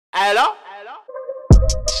Hello?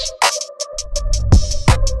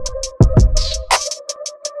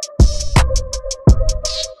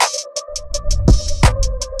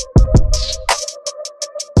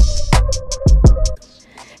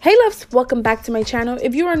 Hey loves, welcome back to my channel.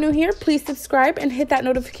 If you are new here, please subscribe and hit that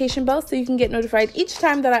notification bell so you can get notified each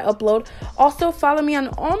time that I upload. Also, follow me on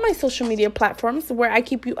all my social media platforms where I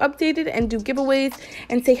keep you updated and do giveaways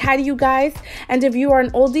and say hi to you guys. And if you are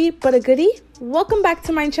an oldie but a goodie, welcome back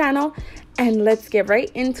to my channel. And let's get right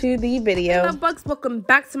into the video. Hey bugs, welcome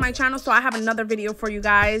back to my channel. So I have another video for you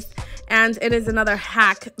guys, and it is another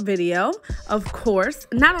hack video, of course.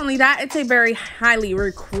 Not only that, it's a very highly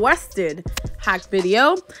requested hack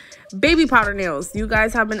video. Baby powder nails. You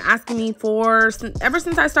guys have been asking me for ever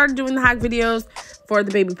since I started doing the hack videos for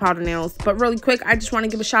the baby powder nails. But really quick, I just want to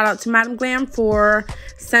give a shout out to Madam Glam for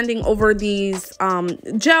sending over these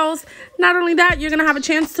gels. Not only that, you're gonna have a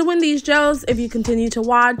chance to win these gels if you continue to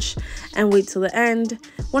watch and wait till the end.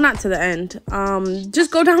 Well, not to the end. Just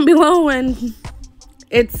go down below and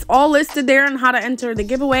it's all listed there on how to enter the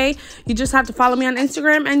giveaway. You just have to follow me on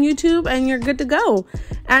Instagram and YouTube and you're good to go.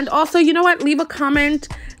 And also, you know what? Leave a comment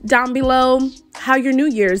down below how your New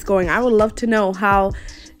Year is going. I would love to know how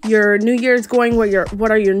your New Year is going,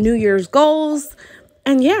 what are your New Year's goals.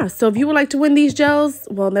 And yeah, so if you would like to win these gels,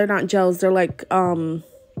 well, they're not gels. They're like, what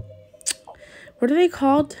are they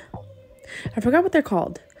called? I forgot what they're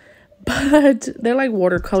called. But they're like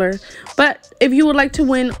watercolor. But if you would like to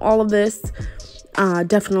win all of this,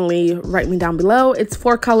 definitely write me down below. It's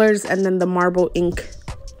 4 colors and then the marble ink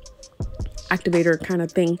activator kind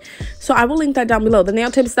of thing. So I will link that down below. The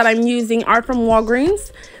nail tips that I'm using are from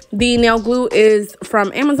Walgreens. The nail glue is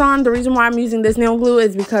from Amazon. The reason why I'm using this nail glue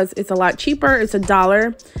is because it's a lot cheaper. It's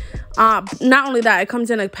 $1. Not only that, it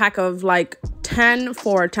comes in a pack of like 10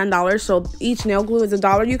 for $10. So each nail glue is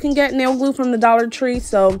 $1. You can get nail glue from the Dollar Tree.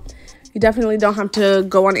 So you definitely don't have to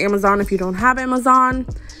go on Amazon if you don't have Amazon.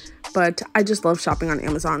 But I just love shopping on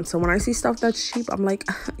Amazon. So when I see stuff that's cheap, I'm like,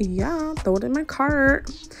 yeah, throw it in my cart.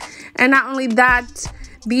 And not only that,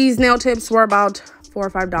 these nail tips were about $4 or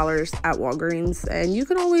 $5 at Walgreens. And you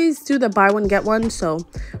can always do the buy one, get one. So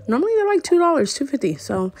normally they're like $2, $2.50.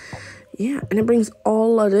 So yeah, and it brings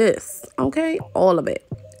all of this, okay? All of it.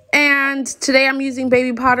 And today I'm using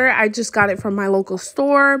baby powder. I just got it from my local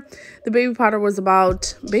store. The baby powder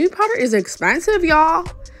baby powder is expensive, y'all.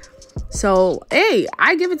 So, hey,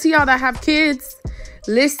 I give it to y'all that have kids.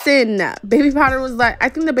 Listen, baby powder was like, I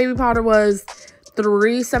think the baby powder was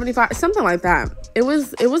 $3.75, something like that. It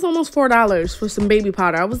was almost $4 for some baby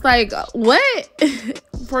powder. I was like, what?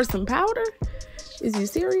 For some powder? Is you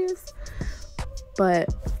serious?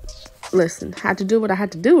 But listen, had to do what I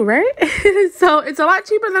had to do, right? So it's a lot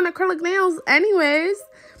cheaper than acrylic nails anyways.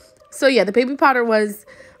 So yeah, the baby powder was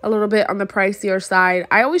a little bit on the pricier side.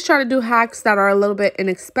 I always try to do hacks that are a little bit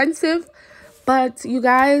inexpensive, but you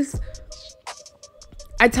guys,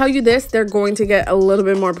 I tell you this, they're going to get a little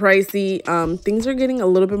bit more pricey. Things are getting a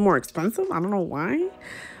little bit more expensive. I don't know why,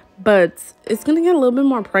 but it's gonna get a little bit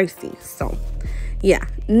more pricey. So yeah,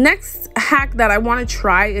 next hack that I want to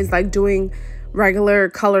try is like doing regular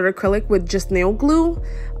colored acrylic with just nail glue.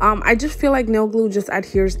 I just feel like nail glue just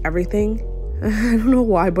adheres everything. I don't know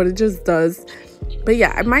why, but it just does. But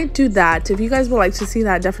yeah, I might do that. If you guys would like to see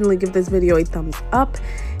that, definitely give this video a thumbs up.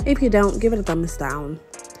 If you don't, give it a thumbs down.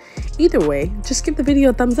 Either way, just give the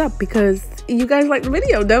video a thumbs up because you guys like the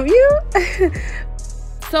video, don't you?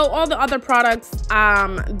 So all the other products,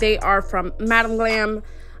 they are from Madam Glam.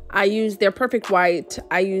 I use their Perfect White.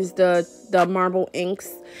 I use the marble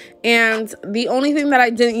inks. And the only thing that I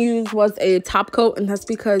didn't use was a top coat. And that's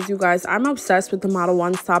because, you guys, I'm obsessed with the Model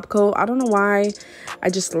 1's top coat. I don't know why. I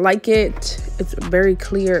just like it. It's very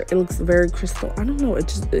clear. It looks very crystal. I don't know.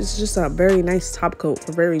 It's just a very nice top coat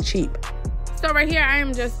for very cheap. So right here, I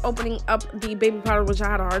am just opening up the baby powder, which I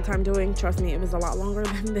had a hard time doing. Trust me, it was a lot longer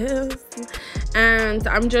than this. And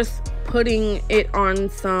I'm just putting it on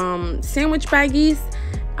some sandwich baggies.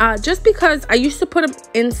 Just because I used to put them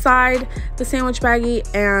inside the sandwich baggie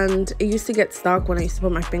and it used to get stuck when I used to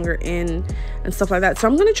put my finger in and stuff like that. So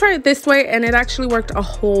I'm going to try it this way, and it actually worked a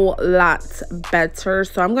whole lot better.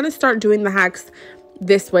 So I'm going to start doing the hacks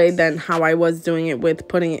this way than how I was doing it with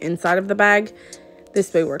putting it inside of the bag.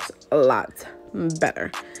 This way works a lot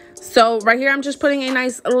better. So right here, I'm just putting a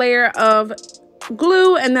nice layer of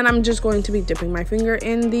glue, and then I'm just going to be dipping my finger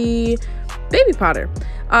in the baby powder.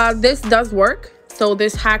 This does work. So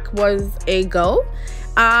this hack was a go.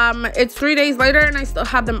 It's 3 days later and I still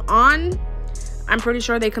have them on. I'm pretty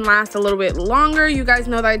sure they can last a little bit longer. You guys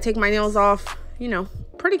know that I take my nails off, you know,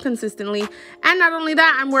 pretty consistently. And not only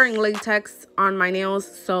that, I'm wearing latex on my nails,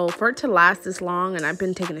 so for it to last this long, and I've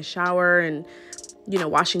been taking a shower and, you know,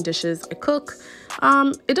 washing dishes, I cook,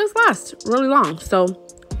 it does last really long, so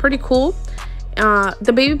pretty cool.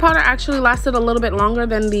 The baby powder actually lasted a little bit longer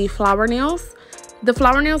than the flower nails. The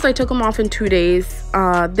flower nails, I took them off in 2 days.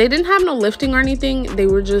 They didn't have no lifting or anything. They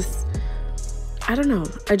were just, I don't know,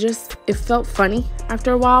 it felt funny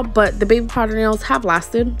after a while. But the baby powder nails have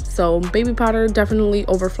lasted, so baby powder definitely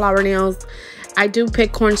over flower nails. I do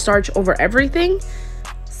pick cornstarch over everything,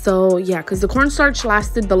 so yeah, because the cornstarch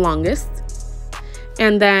lasted the longest.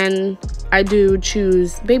 And then I do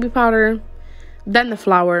choose baby powder, then the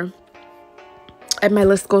flour, and my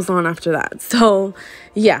list goes on after that. So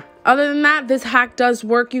yeah, other than that, this hack does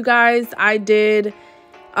work, you guys. I did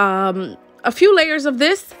a few layers of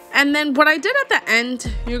this, and then what I did at the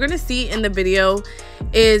end, you're gonna see in the video,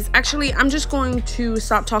 is actually I'm just going to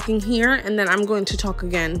stop talking here, and then I'm going to talk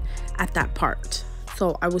again at that part.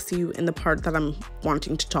 So I will see you in the part that I'm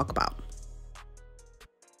wanting to talk about.